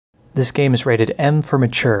This game is rated M for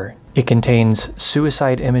mature. It contains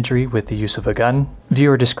suicide imagery with the use of a gun.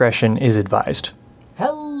 Viewer discretion is advised.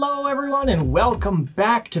 Hello everyone and welcome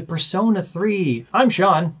back to Persona 3. I'm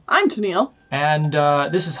Sean. I'm Tennille. And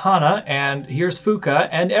this is Hana, and here's Fuka,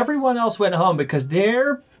 and everyone else went home because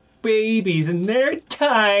they're babies and they're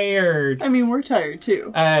tired. I mean, we're tired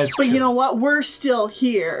too. But true. You know what? We're still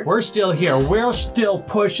here. We're still here. We're still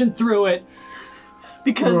pushing through it.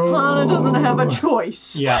 Because Hana doesn't have a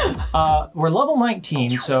choice. Yeah. We're level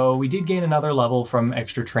 19, so we did gain another level from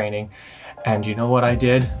extra training. And you know what I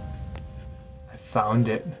did? I found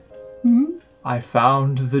it. Hmm? I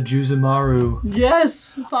found the Juzumaru.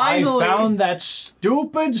 Yes, finally. I found that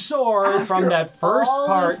stupid sword from that first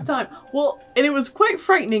part. This time. Well, and it was quite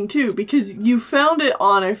frightening too, because you found it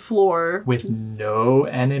on a floor. With no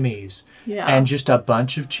enemies. Yeah. And just a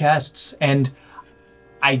bunch of chests. And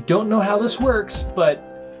I don't know how this works,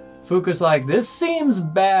 but Fuka's like, this seems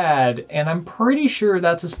bad. And I'm pretty sure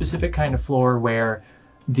that's a specific kind of floor where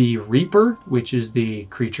the Reaper, which is the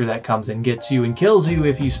creature that comes and gets you and kills you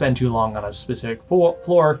if you spend too long on a specific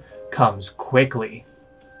floor, comes quickly.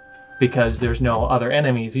 Because there's no other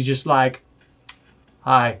enemies. He's just like,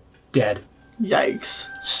 hi, dead. Yikes.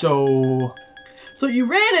 So you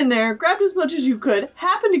ran in there, grabbed as much as you could,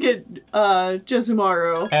 happened to get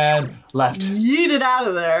Juzumaru. And left. Yeeted out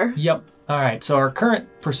of there. Yep. Alright, so our current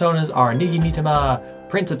personas are Nigimitama,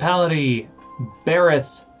 Principality,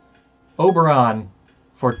 Bareth, Oberon,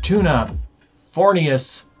 Fortuna,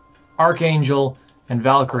 Fornius, Archangel, and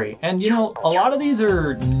Valkyrie. And you know, a lot of these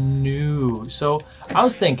are new. So I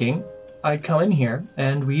was thinking I'd come in here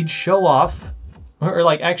and we'd show off, or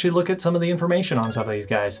like actually look at some of the information on some of these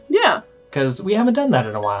guys. Yeah. Because we haven't done that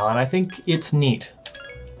in a while, and I think it's neat.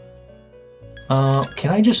 Can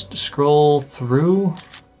I just scroll through?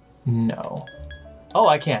 No. Oh,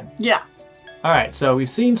 I can. Yeah. Alright, so we've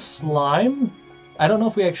seen slime. I don't know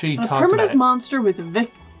if we actually talked about it. A primitive monster with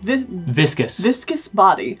viscous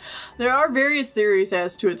body. There are various theories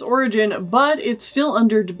as to its origin, but it's still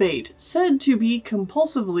under debate. Said to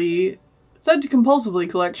compulsively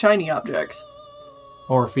collect shiny objects.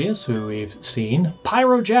 Orpheus, who we've seen.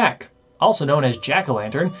 Pyro Jack, also known as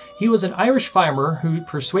Jack-o'-lantern. He was an Irish farmer who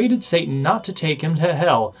persuaded Satan not to take him to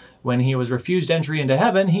hell. When he was refused entry into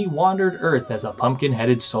heaven, he wandered Earth as a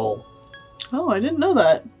pumpkin-headed soul. Oh, I didn't know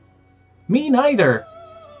that. Me neither.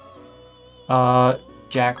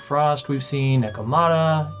 Jack Frost, we've seen.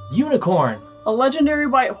 Nekomata. Unicorn. A legendary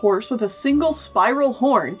white horse with a single spiral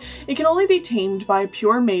horn. It can only be tamed by a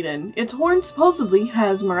pure maiden. Its horn supposedly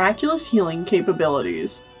has miraculous healing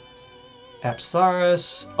capabilities.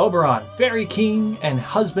 Apsaras. Oberon, fairy king and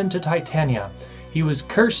husband to Titania. He was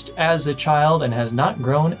cursed as a child and has not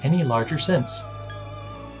grown any larger since.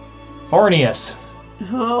 Fornius.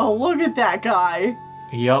 Oh, look at that guy.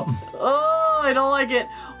 Yup. Oh, I don't like it.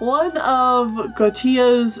 One of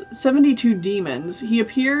Gautia's 72 demons, he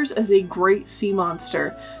appears as a great sea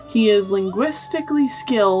monster. He is linguistically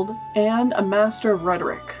skilled and a master of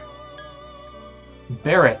rhetoric.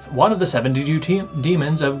 Bareth, one of the 72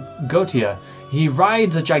 demons of Gautia. He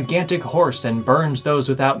rides a gigantic horse and burns those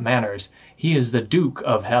without manners. He is the Duke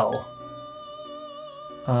of Hell.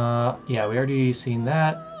 Yeah, we already seen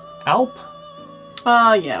that. Alp?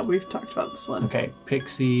 Yeah, we've talked about this one. Okay,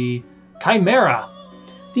 Pixie. Chimera!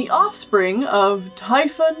 The offspring of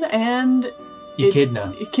Typhon and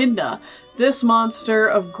Echidna. This monster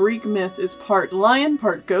of Greek myth is part lion,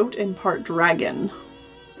 part goat, and part dragon.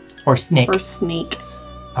 Or snake.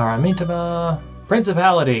 Aramitama.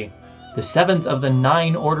 Principality. The 7th of the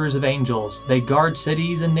 9 orders of angels. They guard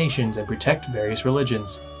cities and nations and protect various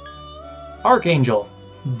religions. Archangel.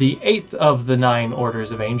 The 8th of the 9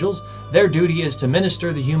 orders of angels. Their duty is to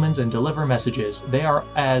minister the humans and deliver messages. They are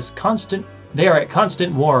at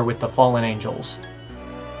constant war with the fallen angels.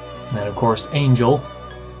 And then, of course, Angel.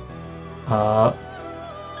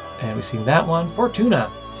 And we've seen that one.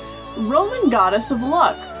 Fortuna. Roman goddess of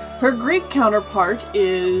luck. Her Greek counterpart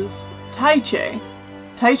is Tyche.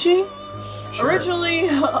 Tyche? Sure. Originally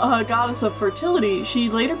a goddess of fertility, she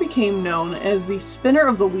later became known as the spinner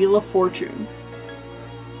of the Wheel of Fortune.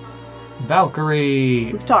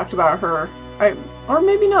 Valkyrie. We've talked about her. Or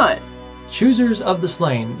maybe not. Choosers of the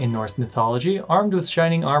slain in Norse mythology, armed with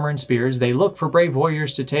shining armor and spears, they look for brave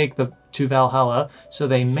warriors to take to Valhalla, so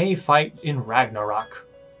they may fight in Ragnarok.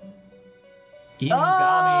 Inugami. Oh,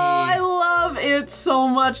 I love it so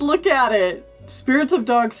much. Look at it. Spirits of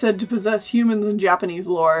dogs said to possess humans in Japanese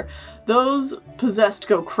lore. Those possessed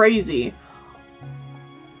go crazy.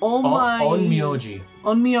 Onmyoji,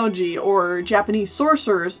 or Japanese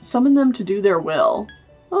sorcerers, summon them to do their will.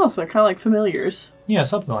 Oh, so they're kind of like familiars. Yeah,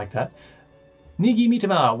 something like that. Nigi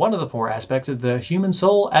Mitama, one of the 4 aspects of the human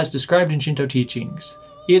soul as described in Shinto teachings.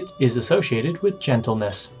 It is associated with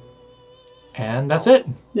gentleness. And that's it.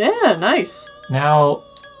 Yeah, nice. Now,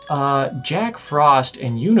 Jack Frost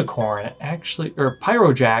and Unicorn actually, or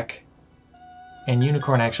Pyro Jack and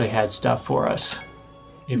Unicorn actually had stuff for us.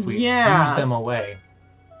 If we use them away.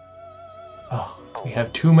 Oh, we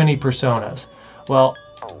have too many personas. Well,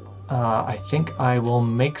 I think I will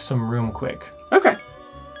make some room quick. Okay.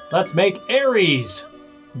 Let's make Ares,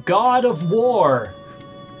 God of War.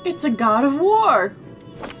 It's a god of war.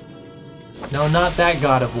 No, not that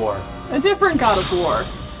God of War. A different god of war.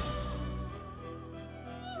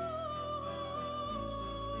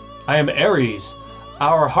 I am Ares.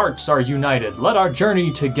 Our hearts are united. Let our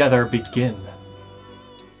journey together begin.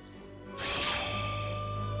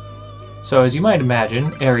 So as you might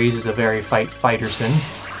imagine, Ares is a very fighterson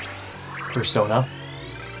persona.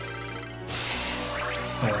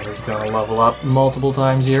 And is going to level up multiple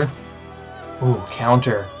times here. Ooh,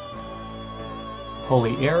 counter.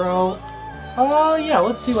 Holy arrow. Oh yeah,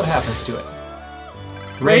 let's see what happens to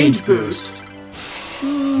it. Rage boost.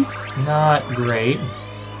 Not great.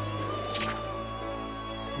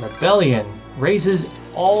 Rebellion raises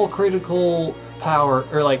all critical power,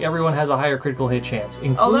 or like everyone has a higher critical hit chance.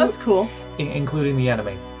 Oh, that's cool. Including the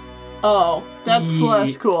enemy. Oh, that's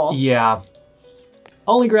less cool. Yeah.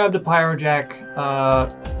 Only grabbed a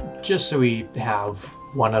Pyrojack, just so we have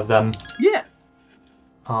one of them. Yeah.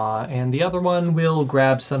 And the other one we'll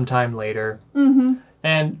grab sometime later. Mm-hmm.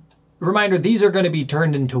 And reminder, these are going to be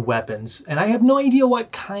turned into weapons, and I have no idea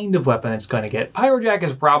what kind of weapon it's going to get. Pyrojack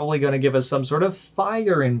is probably going to give us some sort of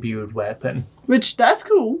fire-imbued weapon. Which, that's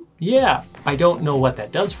cool. Yeah, I don't know what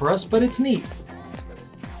that does for us, but it's neat.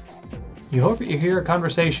 You hope you hear a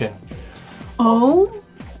conversation. Oh?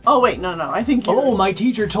 Oh, wait, no, I think you... Oh, my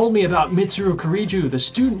teacher told me about Mitsuru Kuriju, the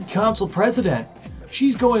student council president.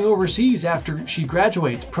 She's going overseas after she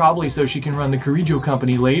graduates, probably so she can run the Kurijo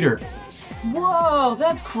company later. Whoa,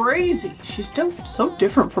 that's crazy. She's still so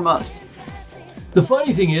different from us. The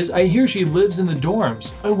funny thing is, I hear she lives in the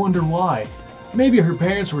dorms. I wonder why. Maybe her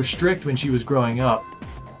parents were strict when she was growing up.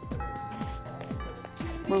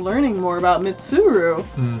 We're learning more about Mitsuru.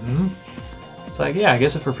 Mm-hmm. It's like, yeah, I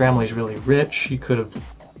guess if her family's really rich, she could have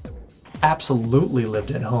absolutely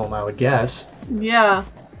lived at home, I would guess. Yeah.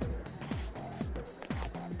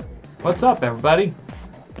 What's up, everybody?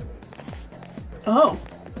 Oh.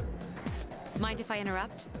 Mind if I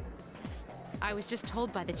interrupt? I was just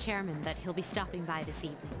told by the chairman that he'll be stopping by this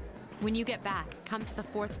evening. When you get back, come to the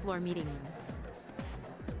 4th floor meeting room.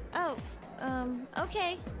 Oh,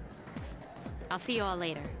 okay. I'll see you all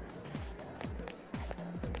later.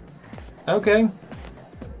 Okay.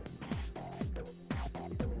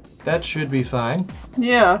 That should be fine.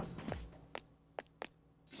 Yeah.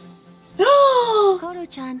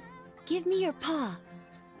 Koro-chan, give me your paw.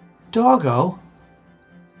 Doggo?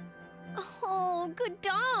 Oh, good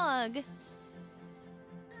dog.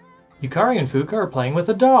 Yukari and Fuka are playing with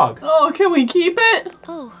a dog. Oh, can we keep it?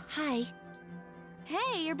 Oh, hi.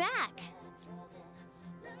 Hey, you're back.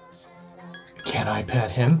 Can I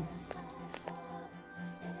pet him?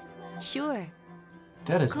 Sure.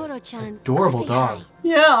 That is an Koro-chan, adorable go say dog. hi.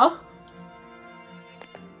 Yeah.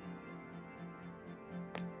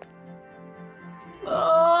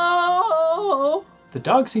 Oh. The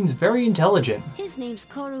dog seems very intelligent. His name's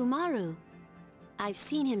Korumaru. I've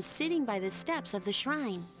seen him sitting by the steps of the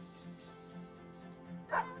shrine.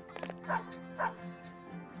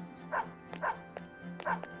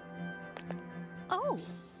 Oh,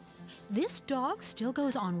 this dog still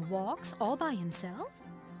goes on walks all by himself?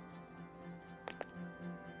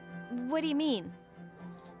 What do you mean?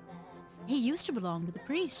 He used to belong to the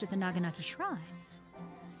priest at the Naganaki Shrine.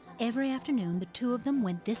 Every afternoon, the two of them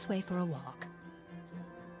went this way for a walk.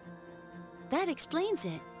 That explains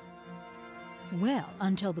it. Well,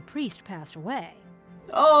 until the priest passed away.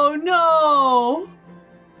 Oh no.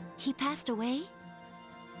 He passed away?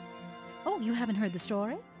 Oh, you haven't heard the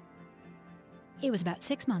story? It was about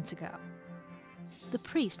 6 months ago. The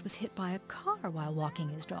priest was hit by a car while walking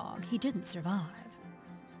his dog. He didn't survive.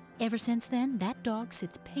 Ever since then, that dog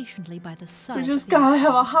sits patiently by the side. We just of the gotta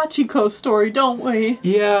have a altar. Hachiko story, don't we?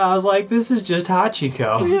 Yeah, I was like, this is just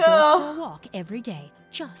Hachiko. He Yeah. goes for a walk every day,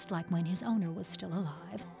 just like when his owner was still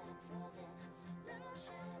alive.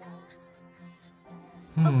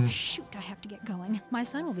 Oh, shoot, I have to get going. My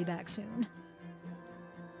son will be back soon.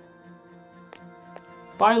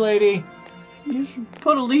 Bye, lady. You should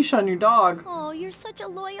put a leash on your dog. Oh, you're such a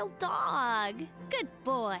loyal dog. Good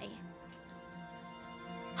boy.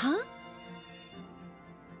 Huh?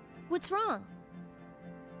 What's wrong?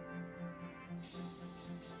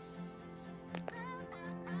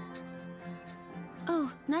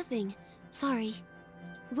 Nothing. Sorry.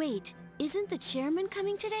 Wait, isn't the chairman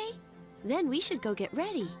coming today? Then we should go get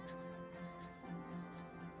ready.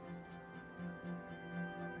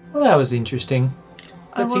 Well, that was interesting.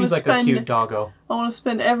 I That wanna seems like a cute doggo. I want to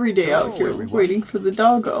spend every day out here everyone. waiting for the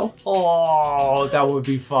doggo. Oh, that would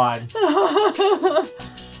be fun. Hi,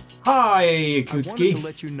 I wanted to Kutski.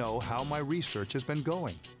 let you know how my research has been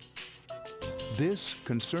going. This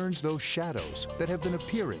concerns those shadows that have been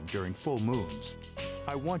appearing during full moons.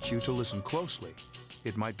 I want you to listen closely.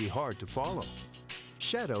 It might be hard to follow.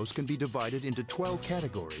 Shadows can be divided into 12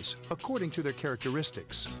 categories according to their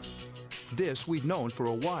characteristics. This we've known for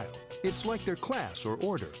a while. It's like their class or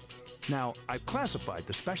order. Now, I've classified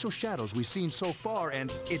the special shadows we've seen so far,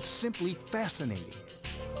 and it's simply fascinating.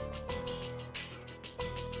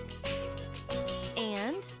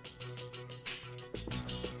 And?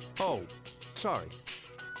 Oh, sorry.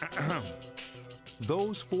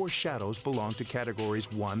 Those 4 shadows belong to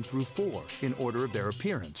categories 1 through 4 in order of their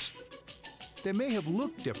appearance. They may have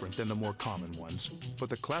looked different than the more common ones, but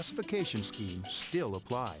the classification scheme still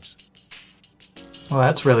applies. Well,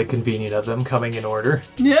 that's really convenient of them coming in order.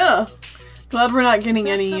 Yeah. Glad we're not getting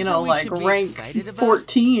Is that any, you know, something we like should be rank excited about?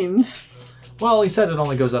 14s. Well, he said it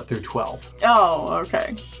only goes up through 12. Oh,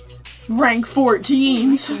 okay. Rank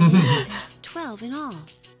 14s. There's 12 in all.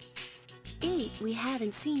 8 we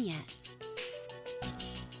haven't seen yet.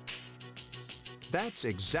 That's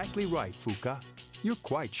exactly right, Fuka. You're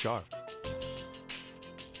quite sharp.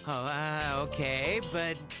 Oh, okay,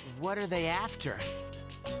 but what are they after?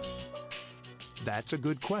 That's a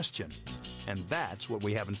good question. And that's what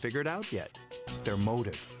we haven't figured out yet. Their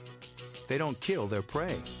motive. They don't kill their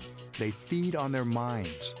prey. They feed on their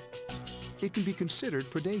minds. It can be considered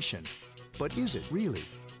predation. But is it really?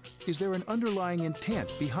 Is there an underlying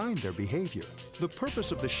intent behind their behavior? The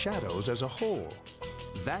purpose of the shadows as a whole.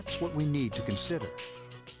 That's what we need to consider.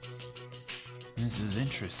 This is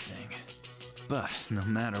interesting. But no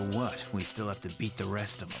matter what, we still have to beat the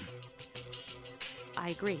rest of them. I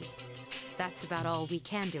agree. That's about all we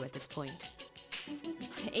can do at this point.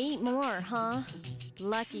 8 more, huh?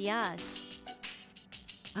 Lucky us.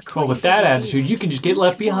 Well, with that attitude, you can just get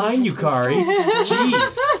left behind, Yukari.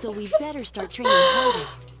 Jeez. So we better start training harder.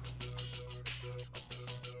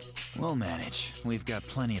 We'll manage. We've got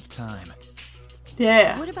plenty of time.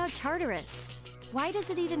 Yeah. What about Tartarus? Why does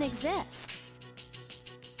it even exist?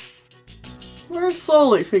 We're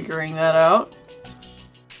slowly figuring that out.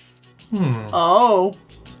 Hmm. Oh.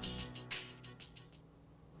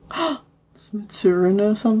 Does Mitsuru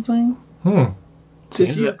know something? Hmm. Does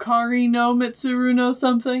Seems that- Yukari know Mitsuru knows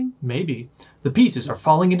something? Maybe. The pieces are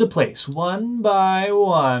falling into place, one by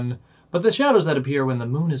one. But the shadows that appear when the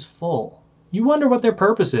moon is full. You wonder what their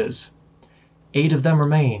purpose is. 8 of them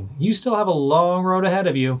remain. You still have a long road ahead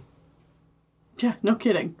of you. Yeah, no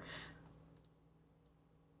kidding.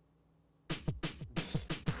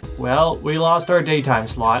 Well, we lost our daytime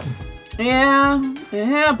slot. Yeah, it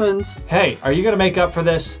happens. Hey, are you gonna make up for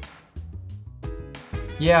this?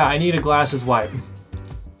 Yeah, I need a glasses wipe.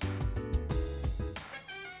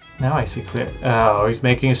 Now I see clear. Oh, he's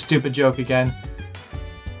making a stupid joke again.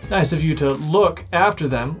 Nice of you to look after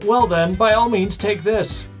them. Well then, by all means, take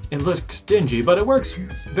this. It looks stingy, but it works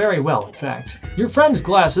very well, in fact. Your friend's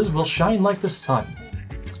glasses will shine like the sun.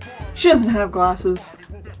 She doesn't have glasses.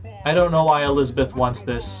 I don't know why Elizabeth wants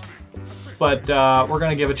this, but we're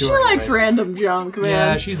gonna give it to She her likes anyways. random junk, man.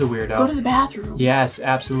 Yeah, she's a weirdo. Go to the bathroom. Yes,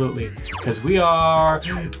 absolutely. Because we are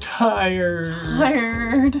tired.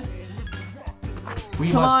 Tired.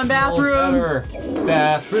 We Come must on, feel bathroom. better.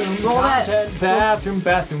 Bathroom Roll that. content.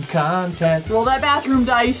 Bathroom content. Roll that bathroom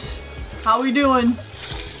dice. How we doing?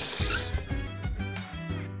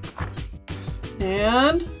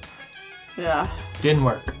 And... yeah. Didn't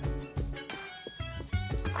work.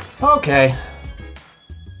 Okay.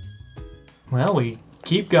 Well, we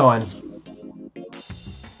keep going.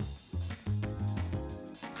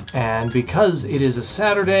 And because it is a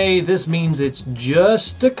Saturday, this means it's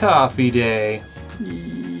just a coffee day.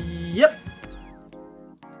 Yep.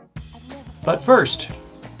 But first,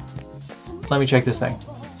 let me check this thing.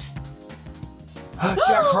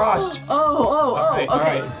 Jack Frost! Oh, Alright,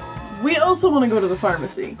 okay. alright. We also want to go to the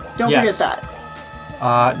pharmacy. Don't Yes. forget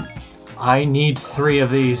that. I need 3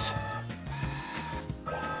 of these.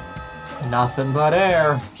 Nothing but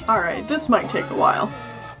air. Alright, this might take a while.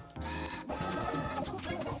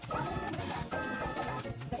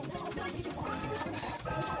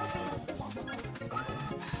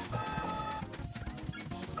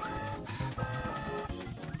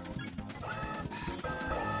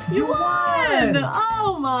 You won!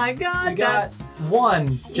 Oh my god, We got that's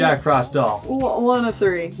 1 Jack Frost doll. one of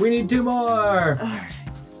 3. We need 2 more. Alright.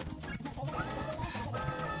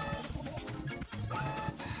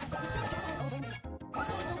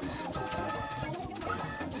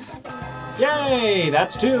 Yay,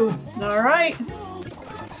 that's 2. All right.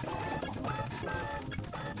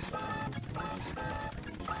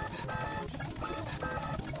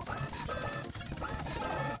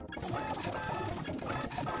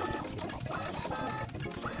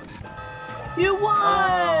 You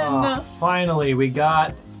won! Finally, we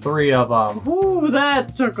got 3 of them. Ooh,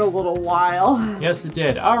 that took a little while. Yes, it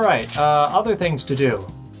did. All right, other things to do.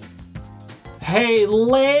 Hey,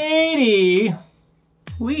 lady!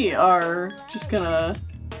 We are just gonna...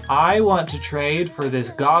 I want to trade for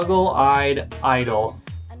this goggle-eyed idol.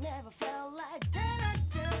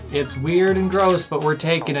 It's weird and gross, but we're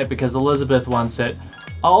taking it because Elizabeth wants it.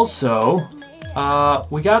 Also,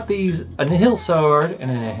 we got these, a nihil sword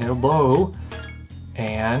and a nihil bow,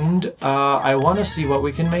 and I want to see what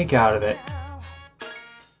we can make out of it.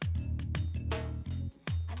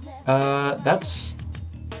 That's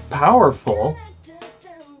powerful,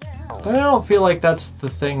 but I don't feel like that's the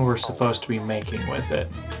thing we're supposed to be making with it.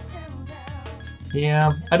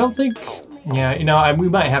 Yeah, I don't think... Yeah, you know, we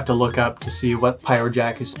might have to look up to see what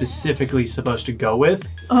Pyrojack is specifically supposed to go with.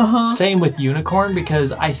 Same with Unicorn,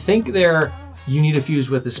 because I think you need to fuse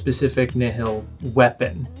with a specific nihil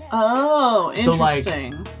weapon. Oh,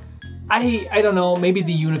 interesting. So, like, I don't know, maybe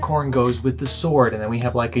the Unicorn goes with the sword, and then we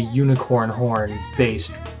have like a unicorn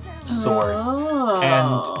horn-based sword. Oh.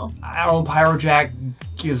 And, I don't know, Pyrojack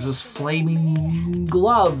gives us flaming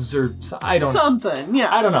gloves, or I don't know. Something,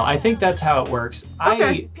 yeah. I don't know, I think that's how it works.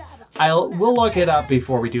 Okay. We'll look it up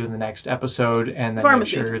before we do the next episode, and then make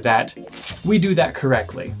sure that we do that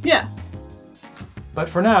correctly. Yeah. But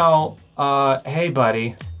for now, hey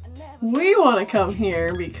buddy. We want to come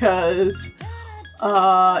here because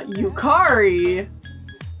Yukari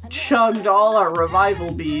chugged all our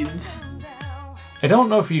revival beads. I don't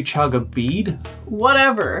know if you chug a bead.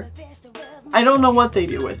 Whatever. I don't know what they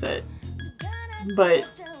do with it. But...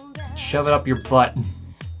 Shove it up your butt.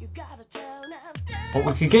 Well,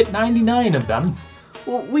 we could get 99 of them.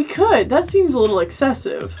 Well, we could. That seems a little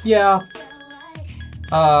excessive. Yeah.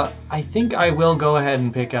 I think I will go ahead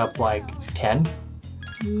and pick up, like, 10.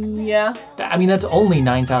 Yeah. I mean, that's only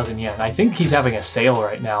 9,000 yen. I think he's having a sale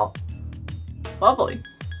right now. Lovely.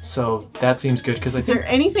 So that seems good, because I think... Is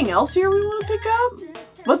there anything else here we want to pick up?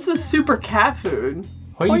 What's this super cat food?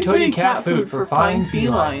 Hoity-toity cat food for fine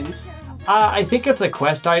felines. I think it's a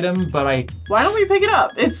quest item, but Why don't we pick it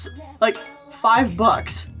up? It's, like,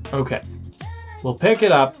 $5. Okay. We'll pick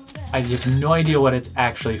it up. I have no idea what it's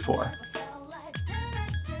actually for.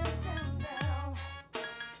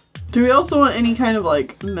 Do we also want any kind of,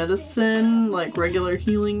 like, medicine? Like, regular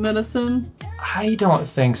healing medicine? I don't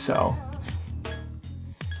think so.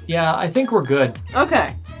 Yeah, I think we're good.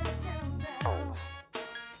 Okay.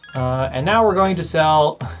 And now we're going to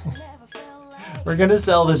sell... we're gonna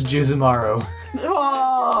sell this Juzumaru.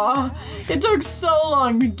 Aww, it took so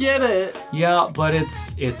long to get it. Yeah, but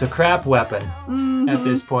it's a crap weapon at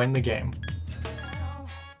this point in the game.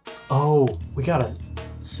 Oh, we got a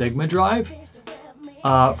Sigma drive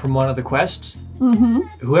from one of the quests.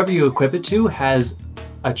 Whoever you equip it to has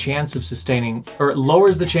a chance of sustaining, or it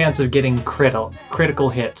lowers the chance of getting critical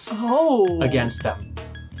hits against them.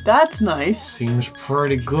 That's nice. Seems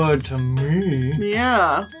pretty good to me.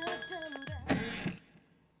 Yeah.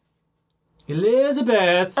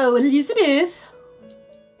 Elizabeth! Oh, Elizabeth!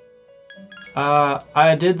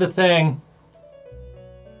 I did the thing.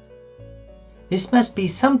 This must be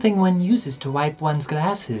something one uses to wipe one's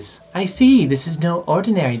glasses. I see, this is no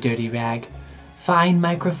ordinary dirty rag. Fine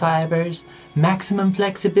microfibers, maximum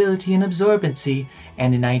flexibility and absorbency,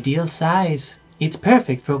 and an ideal size. It's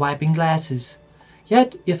perfect for wiping glasses.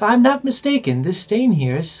 Yet, if I'm not mistaken, this stain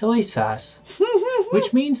here is soy sauce.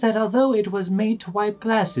 Which means that although it was made to wipe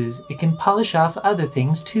glasses, it can polish off other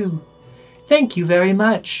things too. Thank you very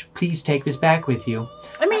much. Please take this back with you.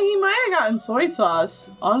 I mean, he might have gotten soy sauce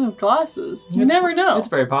on his glasses. You never know. It's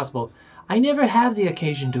very possible. I never have the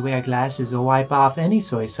occasion to wear glasses or wipe off any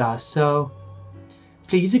soy sauce, so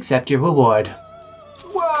please accept your reward.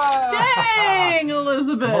 Whoa! Dang,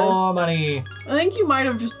 Elizabeth! More money. I think you might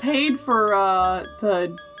have just paid for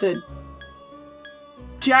the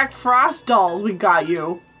Jack Frost dolls we got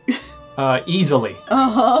you. Easily.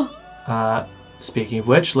 Uh-huh. Speaking of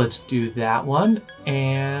which, let's do that one.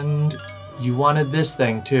 And you wanted this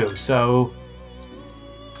thing too, so...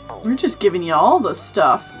 We're just giving you all the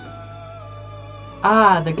stuff.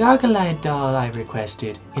 Ah, the goggle-eyed doll I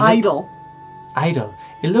requested. Idol. Idol.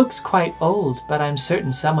 It looks quite old, but I'm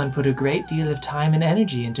certain someone put a great deal of time and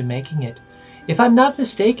energy into making it. If I'm not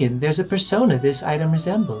mistaken, there's a persona this item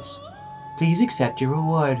resembles. Please accept your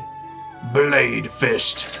reward. Blade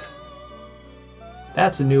Fist.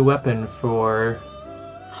 That's a new weapon for...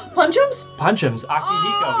 Punchums? Punchums,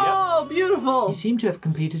 Akihiko, yep. Oh, beautiful. You seem to have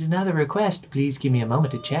completed another request. Please give me a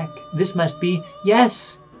moment to check. This must be...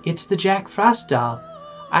 Yes, it's the Jack Frost doll.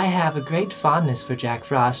 I have a great fondness for Jack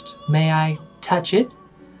Frost. May I touch it?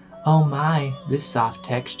 Oh my, this soft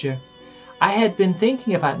texture. I had been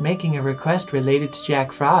thinking about making a request related to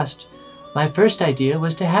Jack Frost. My first idea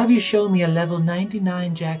was to have you show me a level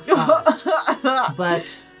 99 Jack Frost.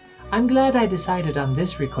 But I'm glad I decided on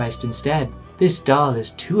this request instead. This doll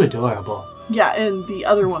is too adorable. Yeah, and the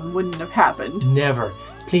other one wouldn't have happened. Never.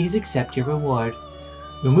 Please accept your reward.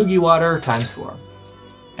 Umugi water ×4.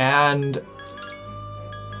 And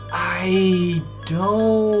I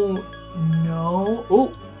don't know.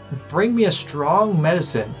 Oh, bring me a strong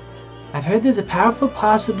medicine. I've heard there's a powerful,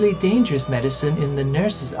 possibly dangerous medicine in the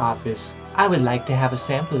nurse's office. I would like to have a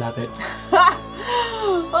sample of it.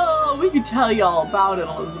 Oh, we could tell you all about it,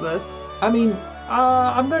 Elizabeth. I mean,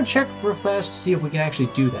 I'm gonna check real fast to see if we can actually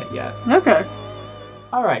do that yet. Okay.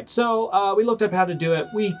 All right, so we looked up how to do it.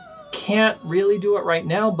 We can't really do it right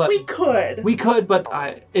now, but we could. We could, but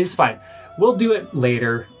it's fine. We'll do it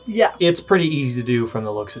later. Yeah. It's pretty easy to do from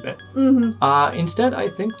the looks of it. Mm-hmm. Instead, I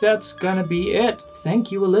think that's gonna be it.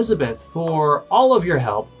 Thank you, Elizabeth, for all of your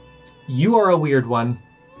help. You are a weird one.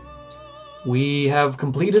 We have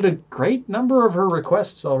completed a great number of her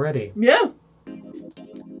requests already. Yeah.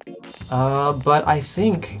 But I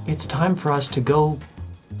think it's time for us to go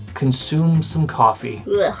consume some coffee.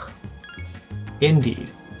 Ugh. Indeed.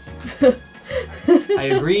 I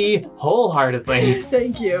agree wholeheartedly.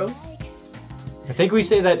 Thank you. I think we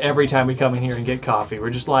say that every time we come in here and get coffee. We're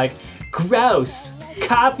just like, gross.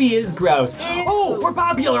 Coffee is gross. Oh, we're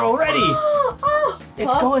popular already.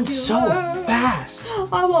 It's going so fast.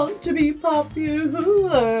 I want to be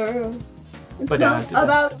popular. It's But not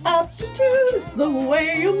about aptitude, it's the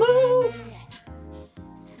way you move.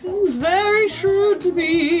 It's very true to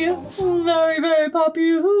be very, very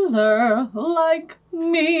popular, like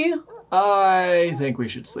me. I think we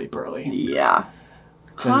should sleep early. Yeah.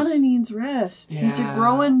 Kana needs rest. Yeah. He's a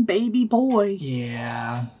growing baby boy.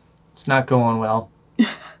 Yeah. It's not going well.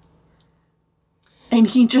 And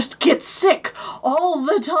he just gets sick all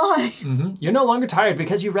the time. Mm-hmm. You're no longer tired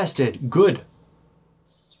because you rested. Good.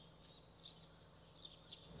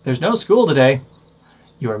 There's no school today.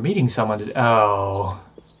 You are meeting someone today. Oh.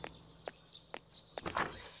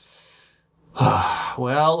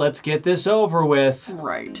 Well, let's get this over with.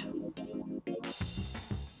 Right.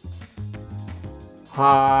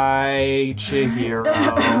 Hi, Chihiro.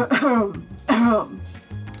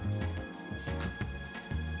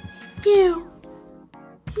 Phew.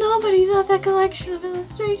 Nobody thought that collection of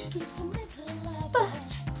illustrations. But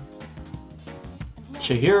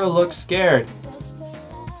Chihiro looks scared.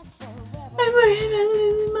 I'm worried about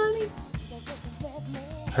losing money.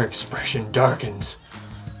 Her expression darkens.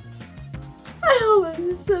 I hope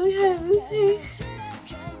I'm so happy.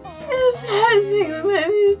 It's a sad thing that might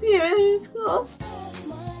be the in school.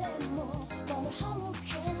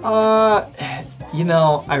 You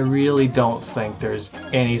know, I really don't think there's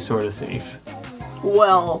any sort of thief.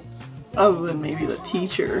 Well, other than maybe the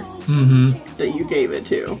teacher that you gave it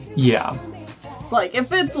to. Yeah. Like,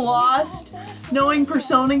 if it's lost, knowing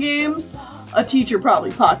Persona games, a teacher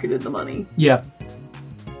probably pocketed the money. Yeah.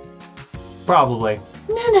 Probably.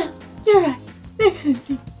 No, you're right. There could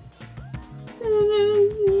be.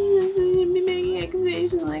 Making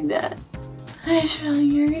accusations like that. I just feel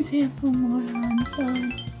like your example more on the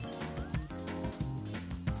phone.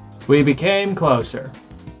 We became closer.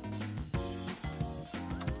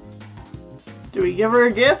 Do we give her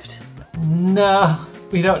a gift? No,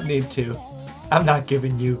 we don't need to. I'm not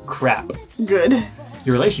giving you crap. Good.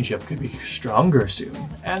 Your relationship could be stronger soon.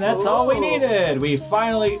 And that's all we needed. We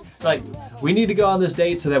finally, we need to go on this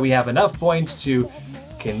date so that we have enough points to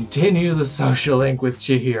continue the social link with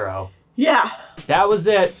Chihiro. Yeah. That was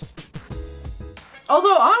it.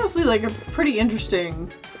 Although, honestly, like, a pretty interesting...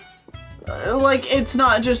 it's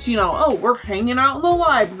not just, oh, we're hanging out in the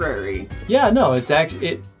library. Yeah, no, it's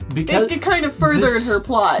actually... Because it kind of furthered her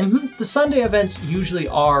plot. The Sunday events usually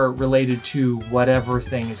are related to whatever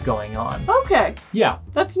thing is going on. Okay. Yeah.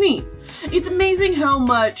 That's neat. It's amazing how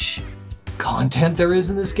much... content there is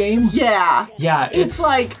in this game? Yeah. Yeah, it's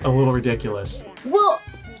like... a little ridiculous. Well,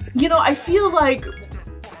 I feel like...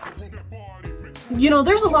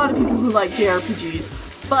 there's a lot of people who like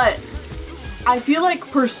JRPGs, but I feel like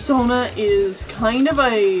Persona is kind of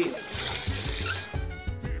a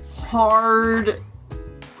hard...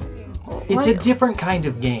 It's a different kind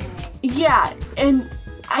of game. Yeah, and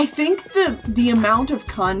I think the amount of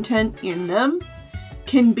content in them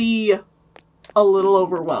can be a little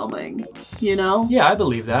overwhelming, Yeah, I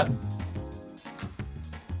believe that.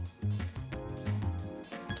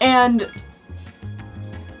 And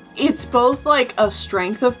it's both like a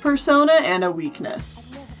strength of Persona and a weakness.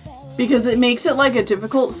 Because it makes it like a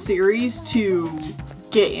difficult series to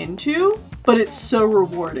get into, but it's so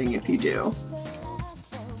rewarding if you do.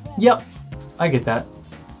 Yep, I get that.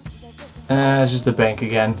 It's just the bank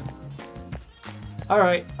again.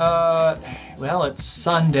 Alright, well, it's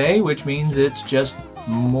Sunday, which means it's just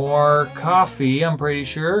more coffee, I'm pretty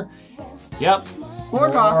sure. Yep. More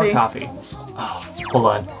coffee. More coffee. Oh, hold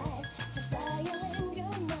on.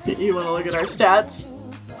 You want to look at our stats?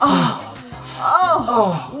 Oh.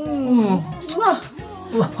 Oh.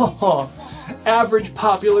 Oh. Average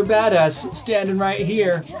popular badass standing right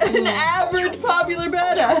here. An average popular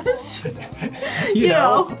badass. You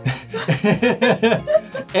know.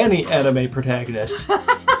 Any anime protagonist.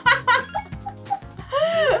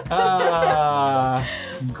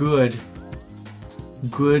 Good.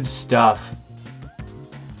 Good stuff.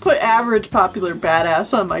 Put average popular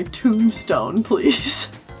badass on my tombstone, please.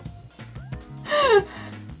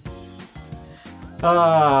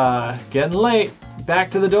 Getting late.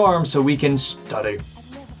 Back to the dorm so we can study.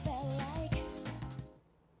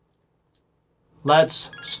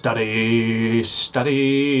 Let's study,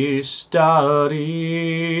 study,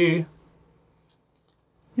 study.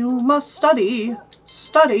 You must study,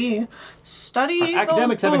 study, study. Our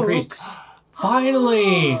academics have increased.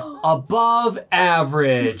 Finally, above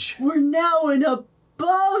average. We're now an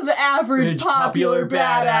above average popular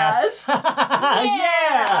badass.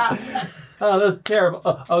 Yeah. Oh, that's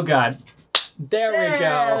terrible. Oh God. There we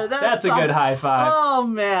go. That's a good high five. Oh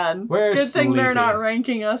man. We're good thing they're sleepy. not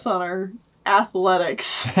ranking us on our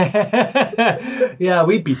athletics. Yeah,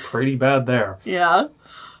 we'd be pretty bad there. Yeah.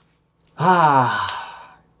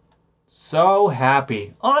 So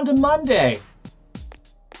happy. On to Monday.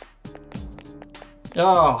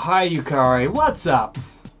 Oh, hi Yukari. What's up?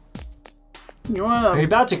 You wanna Are you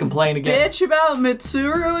about to complain again? bitch about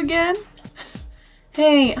Mitsuru again?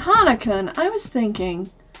 Hey, Hanakun, I was thinking,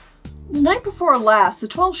 the night before last, the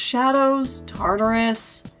 12 Shadows,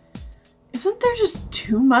 Tartarus, isn't there just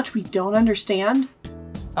too much we don't understand?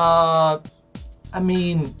 I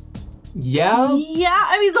mean, yeah? Yeah,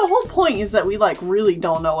 I mean, the whole point is that we, like, really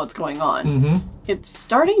don't know what's going on. Mm-hmm. It's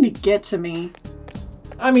starting to get to me.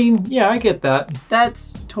 I mean, yeah, I get that.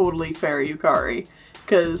 That's totally fair, Yukari,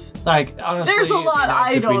 because like, honestly, there's a lot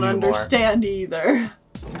nice I if we don't knew understand either.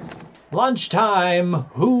 Lunchtime.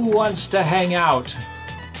 Who wants to hang out?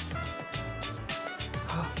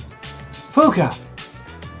 Fuka.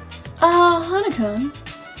 Hanakun,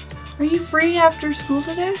 are you free after school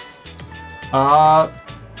today? I'm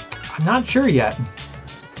not sure yet.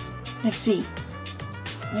 I see.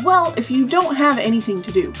 Well, if you don't have anything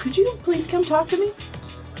to do, could you please come talk to me?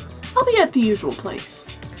 I'll be at the usual place.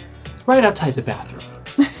 Right outside the bathroom.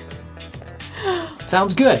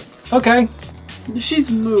 Sounds good. Okay. She's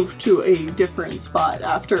moved to a different spot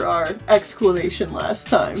after our exclamation last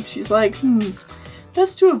time. She's like,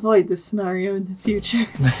 best to avoid this scenario in the future.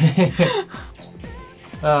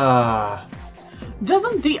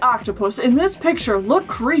 Doesn't the octopus in this picture look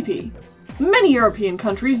creepy? Many European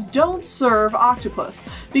countries don't serve octopus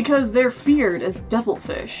because they're feared as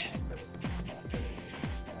devilfish.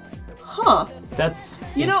 Huh. That's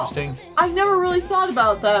You interesting. know, I never really thought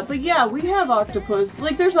about that, but yeah, we have octopus.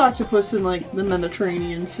 Like, there's octopus in, like, the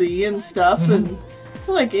Mediterranean Sea and stuff, and,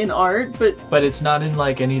 like, in art, But it's not in,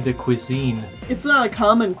 like, any of the cuisine. it's not a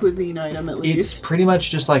common cuisine item, at It's least. pretty much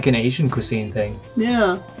just like an Asian cuisine thing.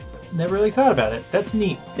 Yeah. Never really thought about it. That's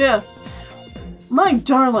neat. Yeah. My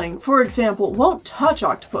darling, for example, won't touch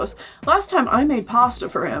octopus. Last time I made pasta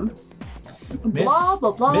for him. Blah,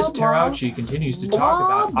 blah, blah, Miss blah. Terauchi continues to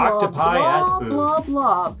talk about octopi as food. Blah,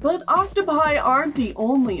 blah. But octopi aren't the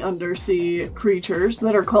only undersea creatures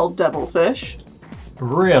that are called devilfish.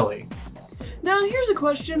 Really? Now here's a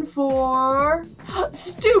question for...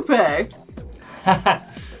 Stupid!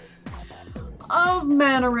 Of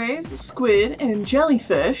manta rays, squid, and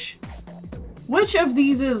jellyfish, which of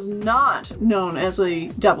these is not known as a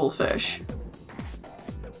devilfish?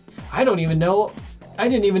 I don't even know. I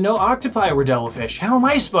didn't even know octopi were devilfish. How am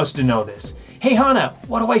I supposed to know this? Hey, Hana,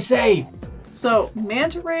 what do I say? So,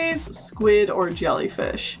 manta rays, squid, or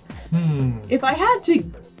jellyfish? If I had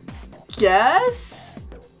to guess...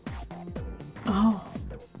 Oh.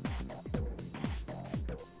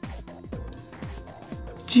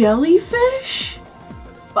 Jellyfish?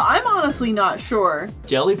 But I'm honestly not sure.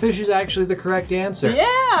 Jellyfish is actually the correct answer. Yeah!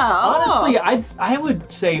 Honestly, I would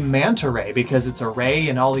say manta ray because it's a ray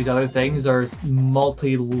and all these other things are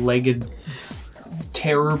multi-legged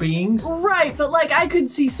terror beings. Right, but like I could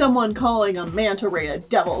see someone calling a manta ray a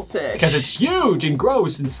devilfish. Because it's huge and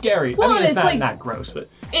gross and scary. Well, I mean, it's not, like, not gross, but...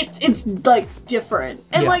 It's like different.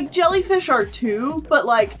 And Yeah. like jellyfish are too, but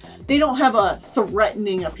like they don't have a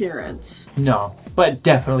threatening appearance. No, but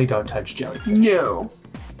definitely don't touch jellyfish. No.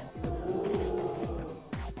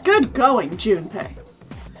 Good going, Junpei.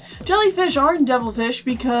 Jellyfish aren't devilfish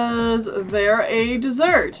because they're a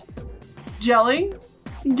dessert. Jelly?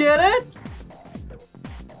 Get it?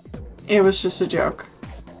 It was just a joke.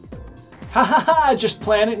 Ha ha ha! Just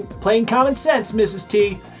plain common sense, Mrs.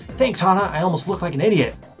 T. Thanks, Hana. I almost look like an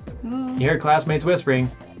idiot. You hear classmates whispering.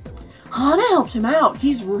 Hana helped him out.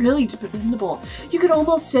 He's really dependable. You could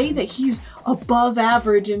almost say that he's above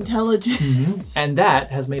average intelligence. And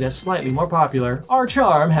that has made us slightly more popular. Our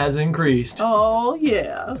charm has increased. Oh,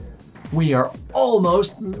 yeah. We are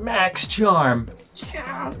almost max charm.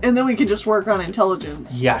 Yeah. And then we can just work on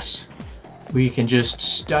intelligence. Yes. We can just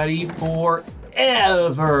study forever.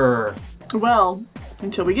 Well,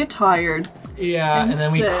 until we get tired. Yeah, and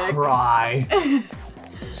then we sick. cry.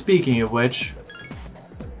 Speaking of which,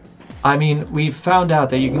 I mean, we've found out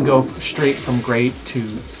that you can go straight from great to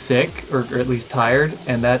sick, or at least tired,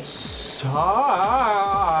 and that sucks.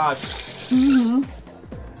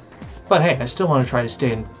 But hey, I still want to try to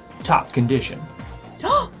stay in top condition.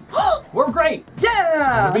 We're great! It's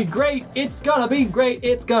Yeah! gonna be great! It's gonna be great!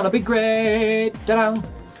 It's gonna be great! Ta-da!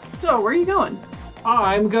 So, where are you going?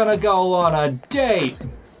 I'm gonna go on a date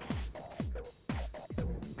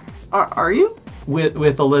Are you?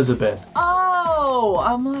 with Elizabeth. Oh!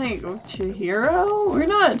 I'm like, Chihiro?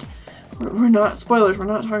 We're not, spoilers, we're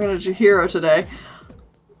not talking to Chihiro today.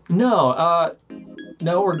 No,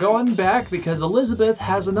 no, we're going back because Elizabeth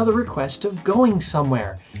has another request of going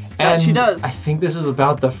somewhere. That And she does. I think this is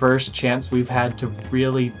about the first chance we've had to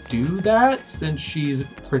really do that since she's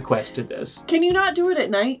requested this. Can you not do it at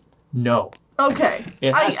night? No. Okay.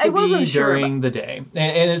 It has I to wasn't be sure during the day.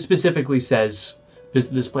 And it specifically says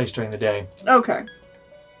visit this place during the day. Okay.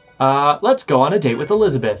 Let's go on a date with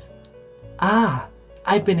Elizabeth. Ah,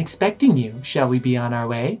 I've been expecting you. Shall we be on our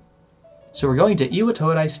way? So we're going to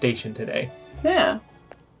Iwatodai Station today. Yeah.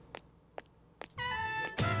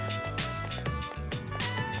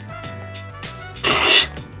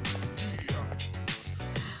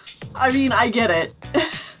 I mean, I get it.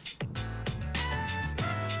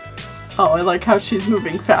 Oh, I like how she's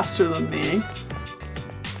moving faster than the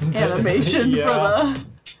animation Yeah. for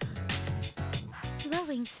the...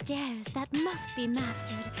 Flowing stairs that must be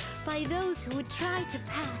mastered by those who would try to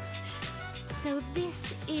pass. So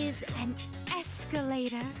this is an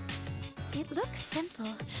escalator. It looks simple,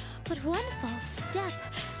 but one false step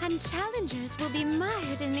and challengers will be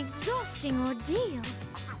mired in an exhausting ordeal.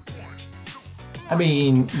 I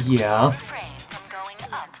mean, yeah. Refrain from going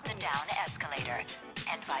up the down escalator,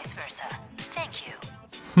 and vice versa. Thank you.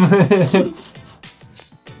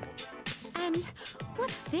 And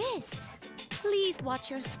what's this? Please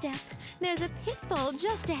watch your step. There's a pitfall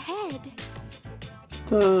just ahead.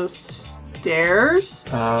 The stairs?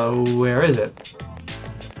 Where is it?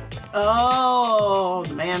 Oh,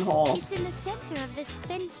 the manhole. It's in the center of this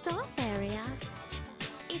fenced-off area.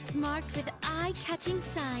 It's marked with eye-catching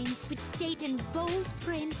signs which state in bold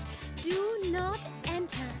print, "Do not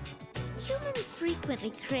enter." Humans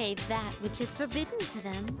frequently crave that which is forbidden to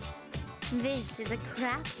them. This is a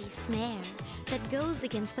crafty snare that goes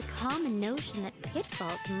against the common notion that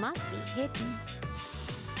pitfalls must be hidden.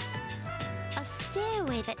 A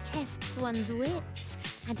stairway that tests one's wits,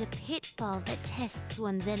 and a pitfall that tests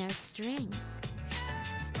one's inner strength.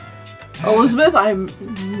 Elizabeth, I'm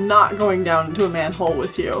not going down into a manhole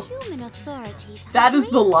with you. Human authorities have That a is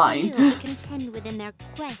the great line. deal to contend with in their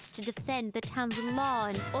quest to defend the town's law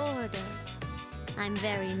and order. I'm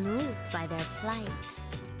very moved by their plight.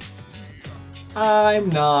 I'm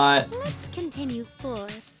not. Let's continue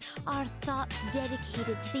forth. Our thoughts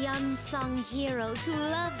dedicated to the unsung heroes who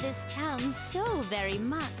love this town so very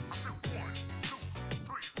much.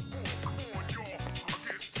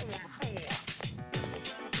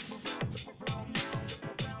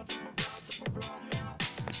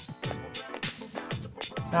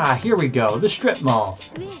 Ah, here we go. The strip mall.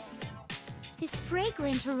 This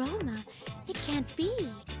fragrant aroma, it can't be.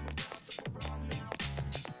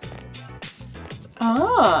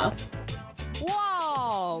 Ah.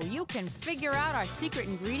 Whoa! You can figure out our secret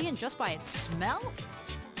ingredient just by its smell?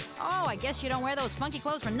 Oh, I guess you don't wear those funky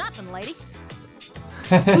clothes for nothing, lady.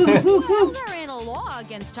 Well, there ain't a law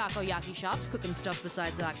against takoyaki shops cooking stuff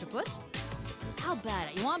besides octopus. How about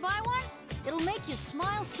it? You want to buy one? It'll make you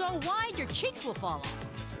smile so wide your cheeks will fall off.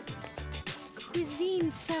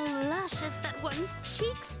 Cuisine so luscious that one's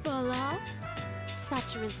cheeks fall off.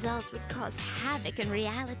 Such a result would cause havoc in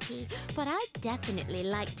reality, but I'd definitely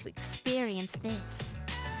like to experience this.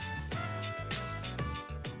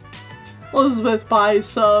 Elizabeth buys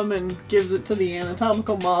some and gives it to the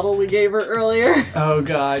anatomical model we gave her earlier. Oh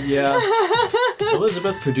god, yeah.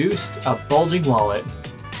 Elizabeth produced a bulging wallet.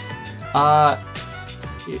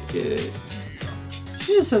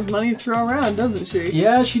 She just has money to throw around, doesn't she?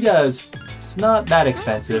 Yeah, she does. It's not that I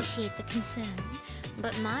expensive. appreciate the concern,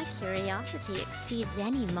 but my curiosity exceeds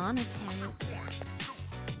any monetary.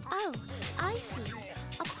 Oh, I see.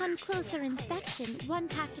 Upon closer inspection, one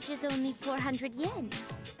package is only 400 yen.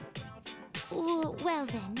 Well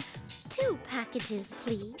then, 2 packages,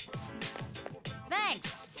 please.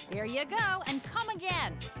 Thanks. Here you go, and come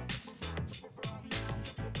again.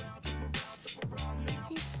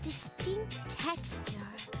 This distinct texture,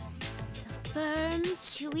 the firm,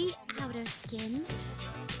 chewy outer skin,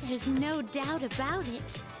 there's no doubt about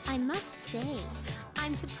it. I must say,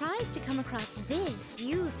 I'm surprised to come across this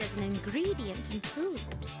used as an ingredient in food.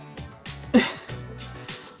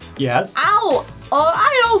 Yes? Ow!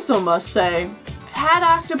 I also must say, had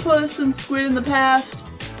octopus and squid in the past,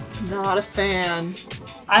 not a fan.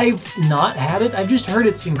 I've not had it. I've just heard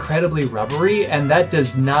it's incredibly rubbery, and that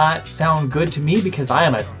does not sound good to me because I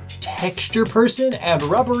am a texture person, and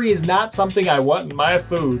rubbery is not something I want in my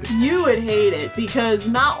food. You would hate it because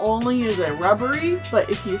not only is it rubbery, but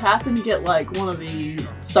if you happen to get like one of the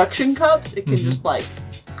suction cups, it can just like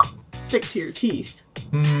stick to your teeth.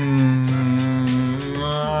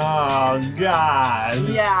 Oh god.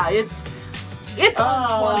 Yeah, it's unpleasant.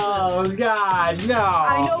 Oh god, no.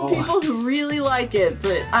 I know people who really like it,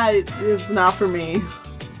 but it's not for me.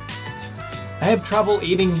 I have trouble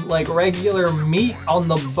eating like regular meat on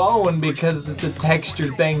the bone because it's a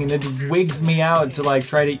texture thing and it wigs me out to like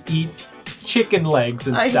try to eat chicken legs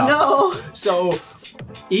and stuff. I know. So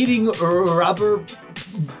eating rubber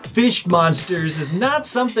fish monsters is not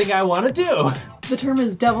something I want to do. The term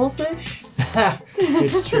is devilfish.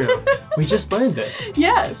 It's true. We just learned this.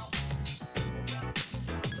 Yes.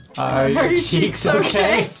 Are your cheeks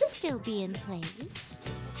okay? To still be in place.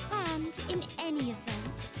 And in any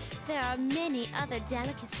event, there are many other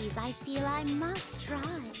delicacies I feel I must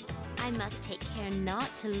try. I must take care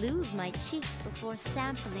not to lose my cheeks before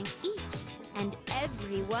sampling each and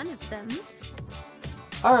every one of them.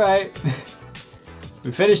 Alright.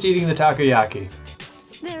 We finished eating the takoyaki.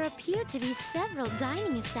 There appear to be several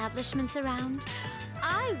dining establishments around.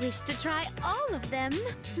 I wish to try all of them.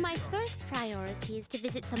 My first priority is to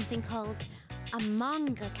visit something called a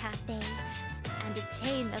manga cafe and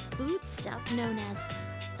obtain a foodstuff known as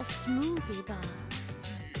a smoothie bar.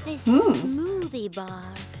 This smoothie bar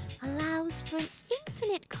allows for an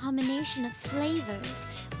infinite combination of flavors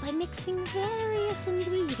by mixing various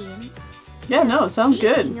ingredients. Yeah, no, sounds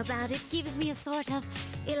good. Thinking about it gives me a sort of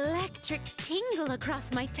electric tingle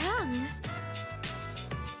across my tongue.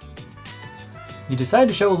 You decide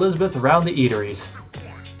to show Elizabeth around the eateries.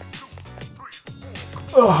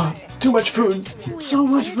 Ugh, too much food. So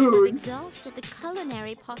much appear to have food. exhausted the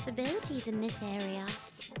culinary possibilities in this area.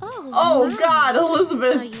 Oh my. god, Are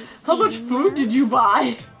Elizabeth! you How much feeling food that? did you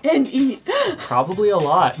buy and eat? Probably a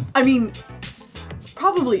lot. I mean,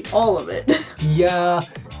 probably all of it. Yeah,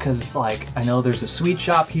 because like I know there's a sweet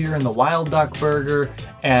shop here and the Wild Duck Burger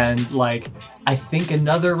and like I think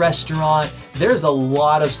another restaurant. There's a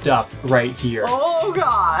lot of stuff right here. Oh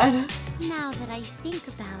god. Now that I think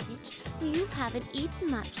about it, you haven't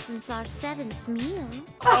eaten much since our 7th meal.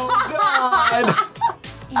 Oh god!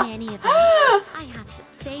 In any event, I have to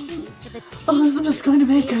thank you for the tasty Elizabeth's going to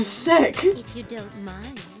make us experience. sick. If you don't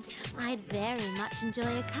mind, I'd very much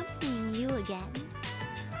enjoy accompanying you again.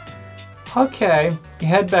 Okay, you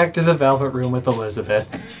head back to the Velvet Room with Elizabeth.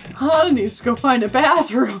 Hana needs to go find a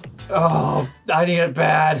bathroom. Oh, I need it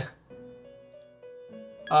bad.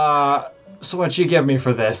 So what'd you give me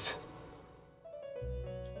for this?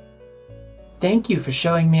 Thank you for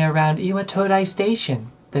showing me around Iwatodai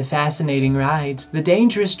Station. The fascinating rides, the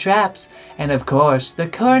dangerous traps, and of course, the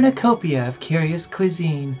cornucopia of curious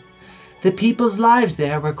cuisine. The people's lives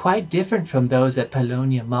there were quite different from those at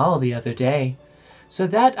Polonia Mall the other day. So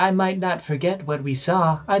that I might not forget what we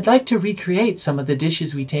saw, I'd like to recreate some of the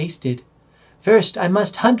dishes we tasted. First, I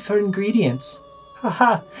must hunt for ingredients.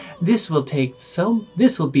 Haha, this will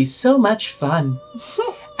be so much fun.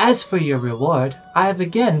 As for your reward, I have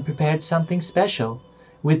again prepared something special.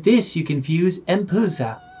 With this you can fuse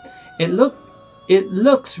Empusa. It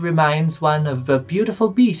looks reminds one of a beautiful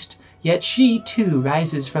beast, yet she too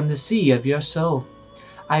rises from the sea of your soul.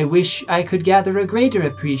 I wish I could gather a greater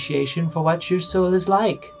appreciation for what your soul is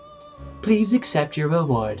like. Please accept your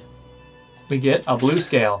reward. We get a blue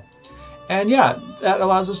scale. And yeah, that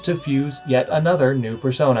allows us to fuse yet another new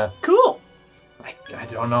persona. Cool. I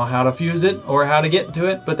don't know how to fuse it or how to get to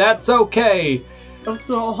it, but that's okay.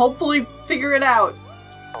 So hopefully figure it out.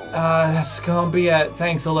 That's gonna be it.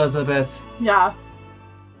 Thanks, Elizabeth. Yeah.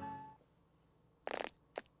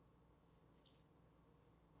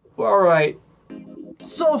 Alright.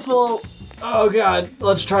 So full. Oh god,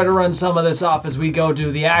 let's try to run some of this off as we go do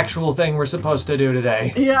the actual thing we're supposed to do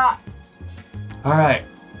today. Yeah. Alright.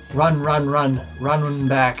 Run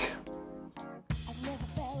back.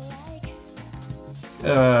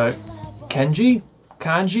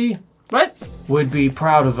 Kanji? What? Would be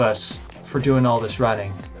proud of us for doing all this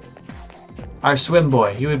running. Our swim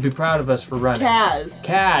boy, he would be proud of us for running.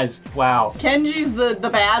 Kaz, wow. Kenji's the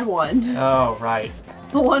bad one. Oh, right.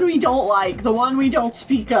 The one we don't like, the one we don't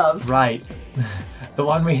speak of. Right. The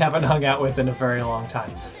one we haven't hung out with in a very long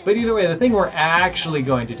time. But either way, the thing we're actually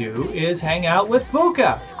going to do is hang out with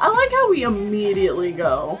Fuka. I like how we immediately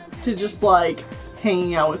go to just like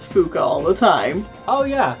hanging out with Fuka all the time. Oh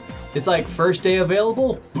yeah. It's like first day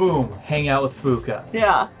available, boom, hang out with Fuka.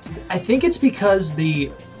 Yeah. I think it's because the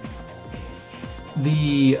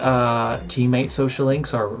teammate social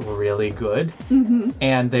links are really good,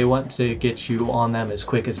 and they want to get you on them as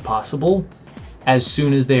quick as possible. As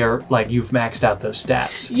soon as they are, like, you've maxed out those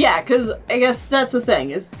stats. Yeah, because I guess that's the thing,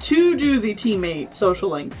 is to do the teammate social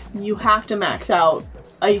links, you have to max out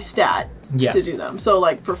a stat to do them. So,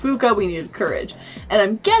 like, for Fuka, we needed courage. And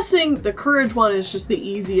I'm guessing the courage one is just the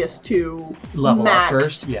easiest to level max up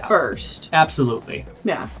first. Yeah. first. Absolutely.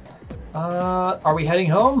 Yeah. Are we heading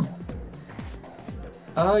home?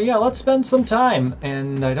 Yeah, let's spend some time.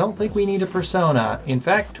 And I don't think we need a persona. In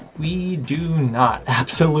fact, we do not.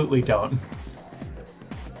 Absolutely don't.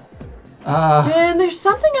 And there's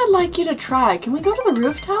something I'd like you to try. Can we go to the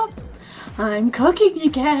rooftop? I'm cooking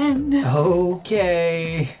again.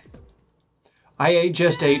 Okay. I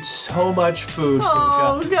just ate so much food,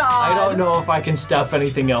 Oh, Fuka. God. I don't know if I can stuff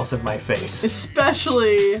anything else in my face.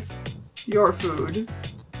 Especially your food.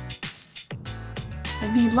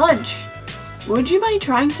 I need lunch. Would you mind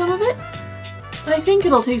trying some of it? I think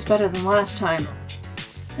it'll taste better than last time.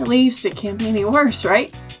 At least it can't be any worse,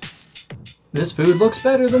 right? This food looks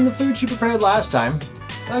better than the food she prepared last time.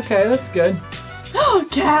 Okay, that's good. Oh,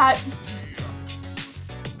 cat!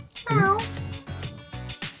 Meow.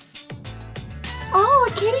 Oh,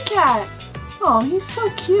 a kitty cat! Oh, he's so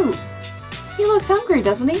cute. He looks hungry,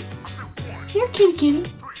 doesn't he? Here, kitty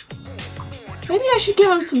kitty. Maybe I should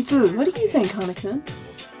give him some food. What do you think, Hanakun?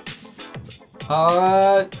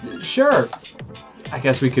 Sure. I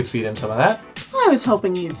guess we could feed him some of that. I was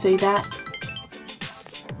hoping you'd say that.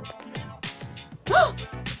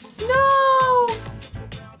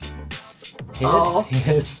 No!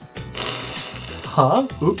 Hiss. Huh?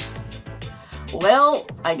 Oops. Well,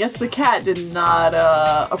 I guess the cat did not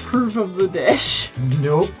approve of the dish.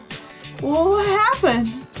 Nope. Well, what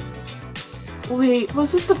happened? Wait,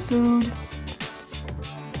 was it the food?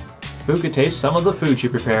 Fuka tastes some of the food she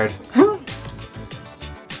prepared.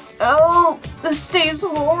 Oh, this tastes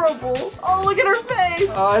horrible. Oh, look at her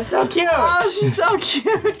face. Oh, it's so cute. Oh, she's so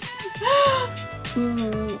cute.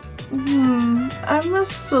 I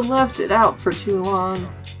must have left it out for too long.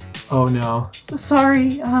 Oh no. So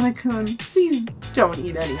sorry, Hanakun. Please don't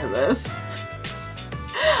eat any of this.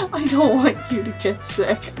 I don't want you to get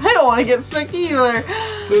sick. I don't want to get sick either.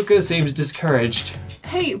 Fuka seems discouraged.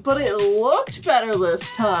 Hey, but it looked better this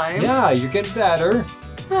time. Yeah, you're getting better.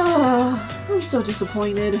 I'm so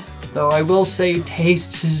disappointed. Though I will say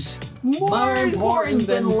taste is more important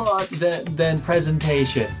than looks. Than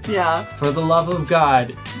presentation. Yeah. For the love of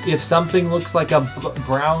God, if something looks like a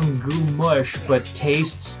brown goo mush but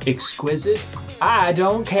tastes exquisite, I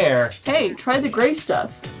don't care. Hey, try the gray stuff.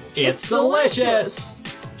 It's delicious.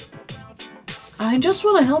 I just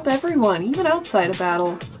want to help everyone, even outside a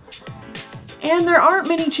battle. And there aren't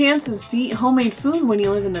many chances to eat homemade food when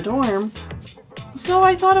you live in the dorm. So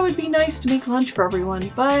I thought it would be nice to make lunch for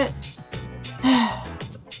everyone, but I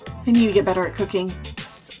need to get better at cooking.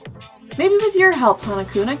 Maybe with your help,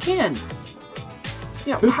 Hanakun, I can.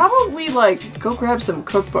 Yeah, how about we, like, go grab some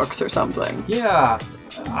cookbooks or something? Yeah,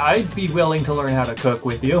 I'd be willing to learn how to cook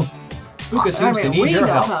with you. Fuka seems to need your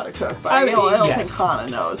help. We know how to cook, but I don't think Hana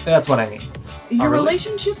knows. That's what I mean. Your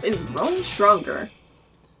relationship is growing stronger.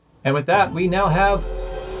 And with that, we now have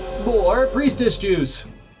more priestess juice.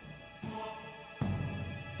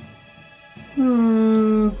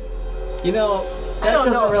 You know, that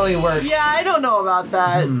doesn't really work. Yeah, I don't know about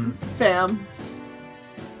that, fam.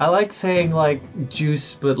 I like saying like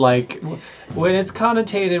juice, but like when it's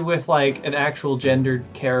connotated with like an actual gendered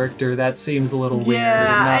character, that seems a little weird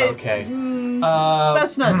and not okay.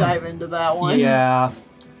 Let's not dive into that one. Yeah.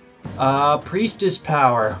 Priestess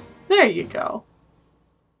power. There you go.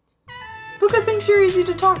 Puka thinks you're easy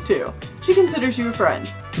to talk to. She considers you a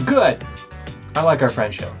friend. Good. I like our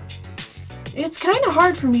friendship. It's kind of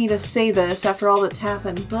hard for me to say this after all that's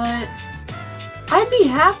happened, but I'd be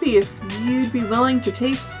happy if you'd be willing to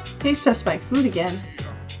taste test my food again.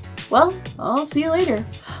 Well, I'll see you later.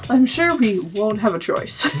 I'm sure we won't have a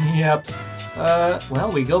choice. Yep.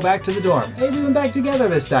 Well, we go back to the dorm. Hey, we went back together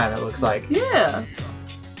this time, it looks like. Yeah.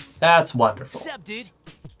 That's wonderful. What's up, dude?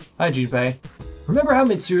 Hi, Junpei. Remember how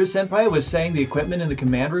Mitsuru-senpai was saying the equipment in the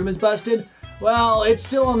command room is busted? Well, it's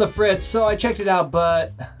still on the fritz, so I checked it out,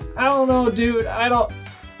 but I don't know, dude. I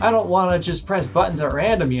don't want to just press buttons at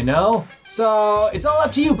random, you know? So, it's all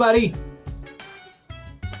up to you, buddy.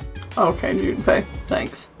 Okay, Junpei.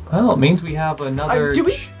 Thanks. Well, it means we have another...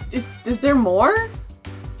 Is there more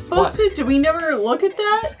busted? What? Did we never look at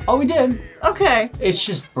that? Oh, we did. Okay. It's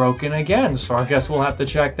just broken again, so I guess we'll have to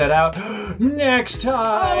check that out next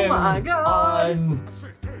time. Oh my god. On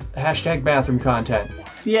hashtag bathroom content.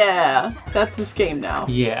 Yeah, that's this game now.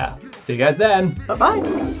 Yeah. See you guys then.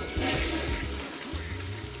 Bye-bye.